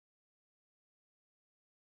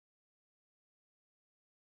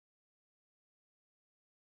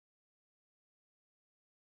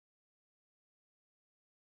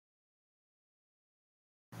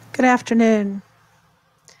Good afternoon.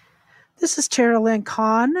 This is Tara Lynn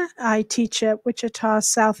Kahn. I teach at Wichita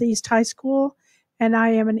Southeast High School, and I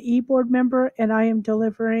am an e-board member, and I am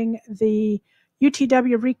delivering the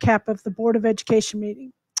UTW recap of the Board of Education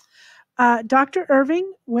meeting. Dr.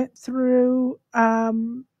 Irving went through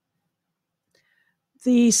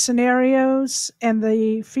the scenarios and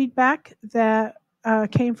the feedback that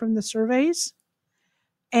came from the surveys,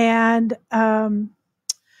 and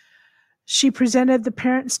she presented the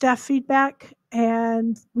parent and staff feedback,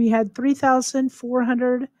 and we had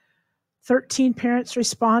 3,413 parents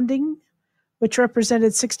responding, which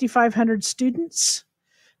represented 6,500 students.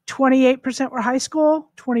 28% were high school,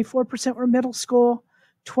 24% were middle school,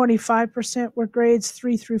 25% were grades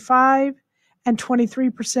 3 through 5, and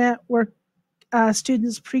 23% were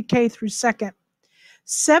students pre-K through second.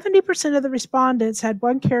 70% of the respondents had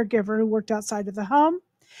one caregiver who worked outside of the home.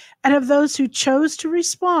 And of those who chose to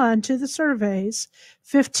respond to the surveys,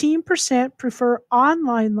 15% prefer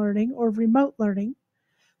online learning or remote learning,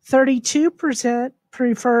 32%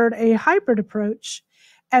 preferred a hybrid approach,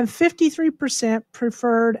 and 53%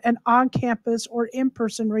 preferred an on-campus or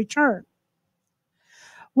in-person return.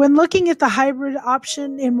 When looking at the hybrid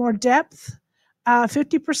option in more depth,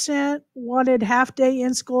 50% wanted half day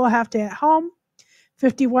in school, half day at home.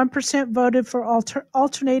 51% voted for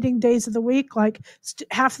alternating days of the week, like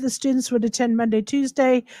half of the students would attend Monday,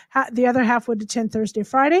 Tuesday, the other half would attend Thursday,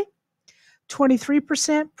 Friday.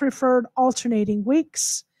 23% preferred alternating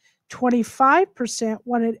weeks. 25%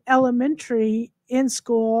 wanted elementary in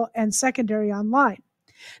school and secondary online.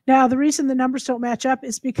 Now, the reason the numbers don't match up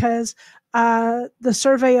is because the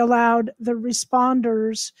survey allowed the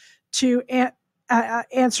responders to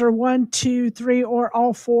answer 1, 2, 3, or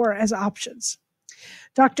all 4 as options.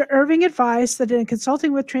 Dr. Irving advised that in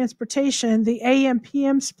consulting with transportation, the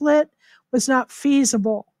AM-PM split was not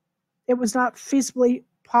feasible. It was not feasibly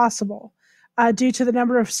possible due to the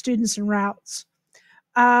number of students and routes.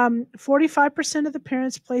 45% of the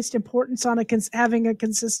parents placed importance on having a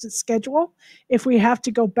consistent schedule if we have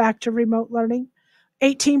to go back to remote learning.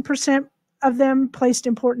 18% of them placed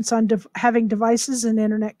importance on having devices and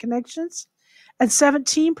internet connections. And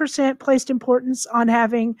 17% placed importance on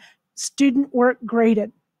having student work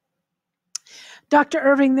graded. Dr.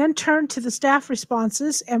 Irving then turned to the staff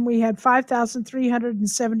responses, and we had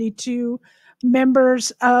 5,372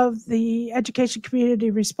 members of the education community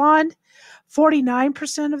respond.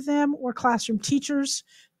 49% of them were classroom teachers.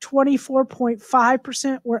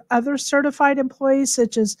 24.5% were other certified employees,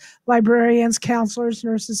 such as librarians, counselors,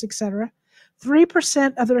 nurses, etc.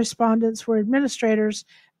 3% of the respondents were administrators,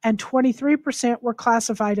 and 23% were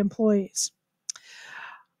classified employees.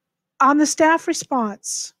 On the staff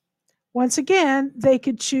response, once again, they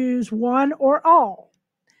could choose one or all.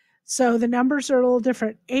 So the numbers are a little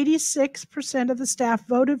different. 86% of the staff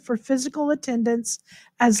voted for physical attendance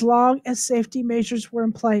as long as safety measures were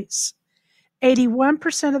in place.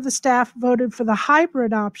 81% of the staff voted for the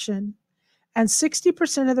hybrid option, and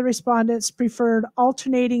 60% of the respondents preferred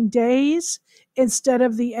alternating days instead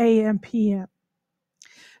of the AM-PM.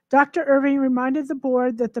 Dr. Irving reminded the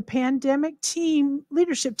board that the pandemic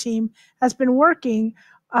leadership team has been working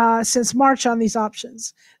since March on these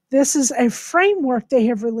options. This is a framework they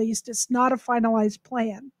have released. It's not a finalized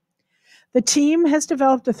plan. The team has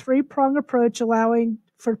developed a 3-prong approach allowing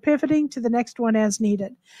for pivoting to the next one as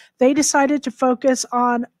needed. They decided to focus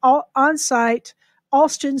on on-site, all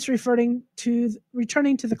students returning to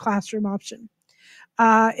the classroom option.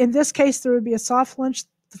 In this case, there would be a soft lunch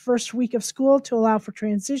the first week of school to allow for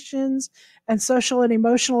transitions and social and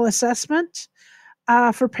emotional assessment.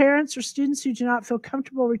 For parents or students who do not feel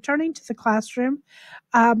comfortable returning to the classroom,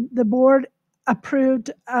 the board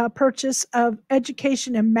approved purchase of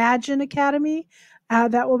Education Imagine Academy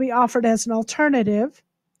that will be offered as an alternative.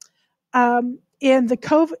 If the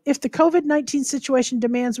COVID-19 situation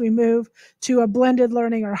demands we move to a blended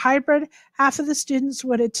learning or hybrid, half of the students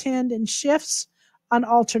would attend in shifts on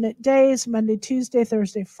alternate days, Monday, Tuesday,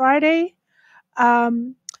 Thursday, Friday.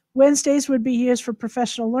 Wednesdays would be used for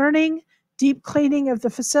professional learning, deep cleaning of the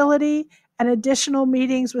facility, and additional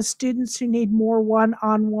meetings with students who need more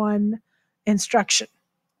one-on-one instruction.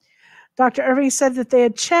 Dr. Irving said that they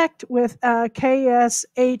had checked with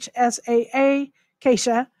KSHSAA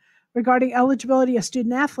regarding eligibility of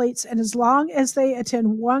student athletes, and as long as they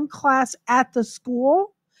attend one class at the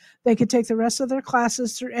school, they could take the rest of their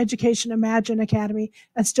classes through Education Imagine Academy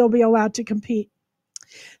and still be allowed to compete.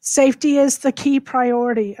 Safety is the key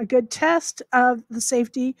priority. A good test of the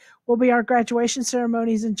safety will be our graduation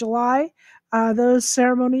ceremonies in July. Those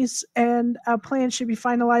ceremonies and plans should be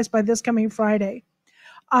finalized by this coming Friday.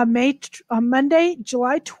 On Monday,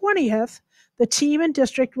 July 20th, The team and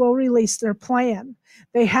district will release their plan.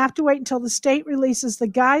 They have to wait until the state releases the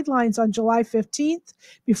guidelines on July 15th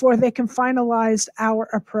before they can finalize our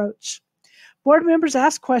approach. Board members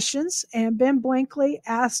asked questions, and Ben Blankley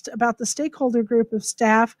asked about the stakeholder group of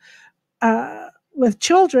staff with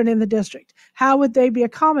children in the district. How would they be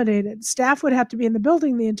accommodated? Staff would have to be in the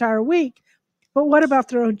building the entire week, but what about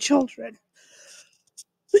their own children?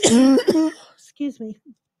 Excuse me.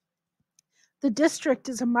 The district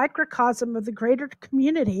is a microcosm of the greater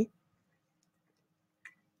community,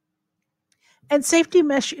 and safety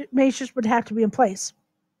measures would have to be in place.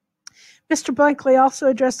 Mr. Blankley also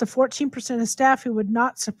addressed the 14% of staff who would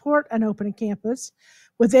not support an open campus.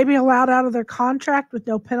 Would they be allowed out of their contract with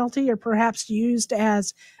no penalty or perhaps used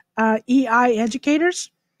as EI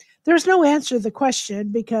educators? There's no answer to the question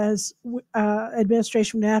because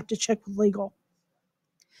administration would have to check with legal.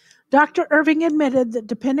 Dr. Irving admitted that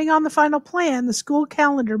depending on the final plan, the school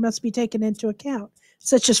calendar must be taken into account,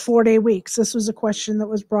 such as 4-day weeks. This was a question that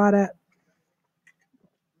was brought up.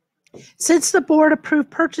 Since the board approved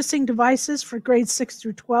purchasing devices for grades 6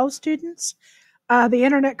 through 12 students, the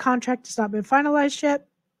internet contract has not been finalized yet.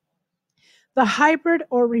 The hybrid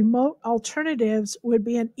or remote alternatives would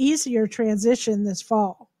be an easier transition this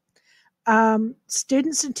fall.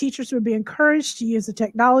 Students and teachers would be encouraged to use the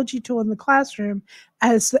technology tool in the classroom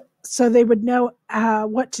so they would know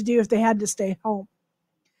what to do if they had to stay home.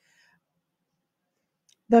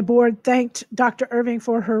 The board thanked Dr. Irving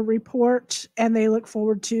for her report, and they look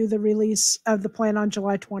forward to the release of the plan on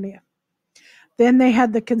July 20th. Then they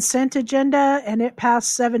had the consent agenda, and it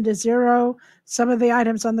passed 7-0. Some of the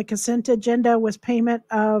items on the consent agenda was payment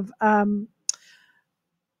of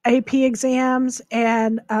AP exams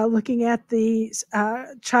and looking at the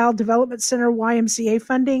Child Development Center YMCA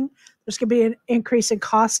funding. There's going to be an increase in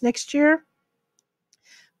cost next year.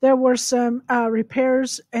 There were some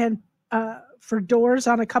repairs and for doors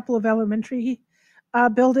on a couple of elementary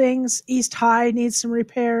buildings. East High needs some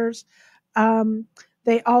repairs.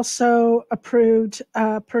 They also approved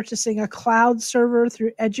purchasing a cloud server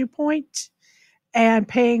through EduPoint and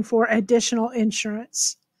paying for additional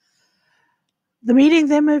insurance. The meeting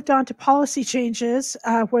then moved on to policy changes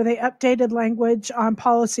where they updated language on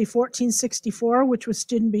policy 1464, which was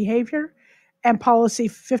student behavior, and policy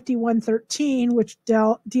 5113, which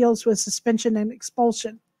deals with suspension and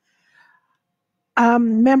expulsion.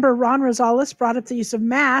 Member Ron Rosales brought up the use of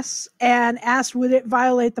masks and asked, would it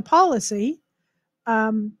violate the policy?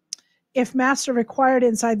 If masks are required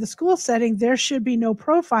inside the school setting, there should be no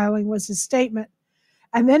profiling, was his statement.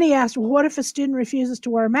 And then he asked, well, what if a student refuses to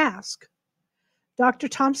wear a mask? Dr.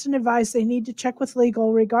 Thompson advised they need to check with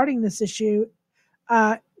legal regarding this issue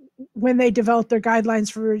when they develop their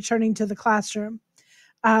guidelines for returning to the classroom.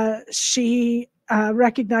 She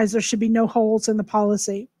recognized there should be no holes in the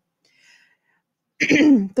policy.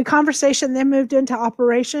 The conversation then moved into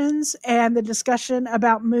operations and the discussion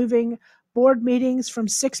about moving board meetings from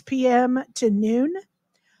 6 p.m. to noon.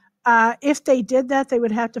 If they did that, they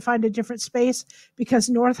would have to find a different space because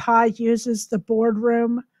North High uses the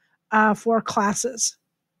boardroom for classes.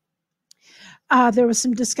 There was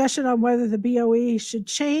some discussion on whether the BOE should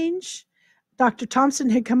change. Dr. Thompson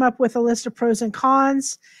had come up with a list of pros and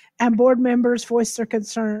cons, and board members voiced their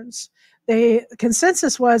concerns. The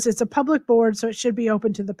consensus was it's a public board, so it should be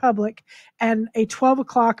open to the public, and a 12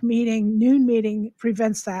 o'clock meeting, noon meeting,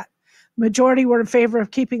 prevents that. Majority were in favor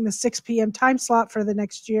of keeping the 6 p.m. time slot for the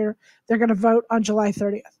next year. They're going to vote on July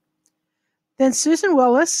 30th. Then Susan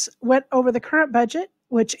Willis went over the current budget,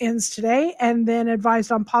 which ends today, and then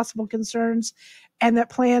advised on possible concerns and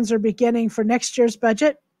that plans are beginning for next year's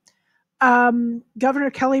budget.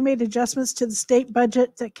 Governor Kelly made adjustments to the state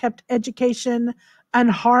budget that kept education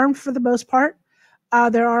unharmed for the most part.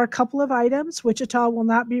 There are a couple of items. Wichita will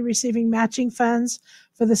not be receiving matching funds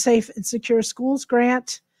for the Safe and Secure Schools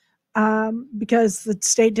grant because the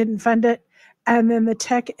state didn't fund it. And then the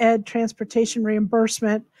tech ed transportation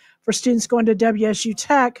reimbursement for students going to WSU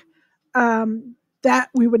Tech, that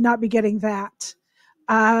we would not be getting that.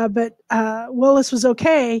 But Willis was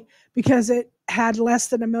okay because it had less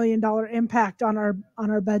than $1 million impact on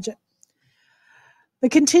our budget. The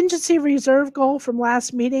contingency reserve goal from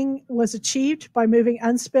last meeting was achieved by moving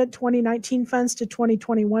unspent 2019 funds to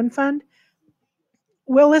 2021 fund.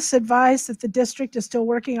 Willis advised that the district is still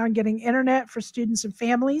working on getting internet for students and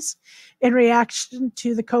families in reaction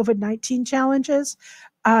to the COVID-19 challenges.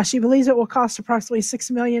 She believes it will cost approximately $6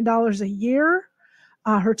 million a year.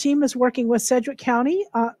 Her team is working with Sedgwick County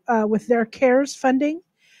with their CARES funding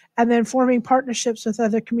and then forming partnerships with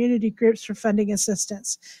other community groups for funding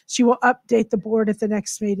assistance. She will update the board at the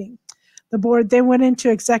next meeting. The board then went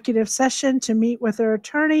into executive session to meet with their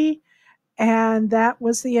attorney And that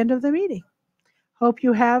was the end of the meeting. Hope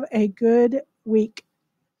you have a good week.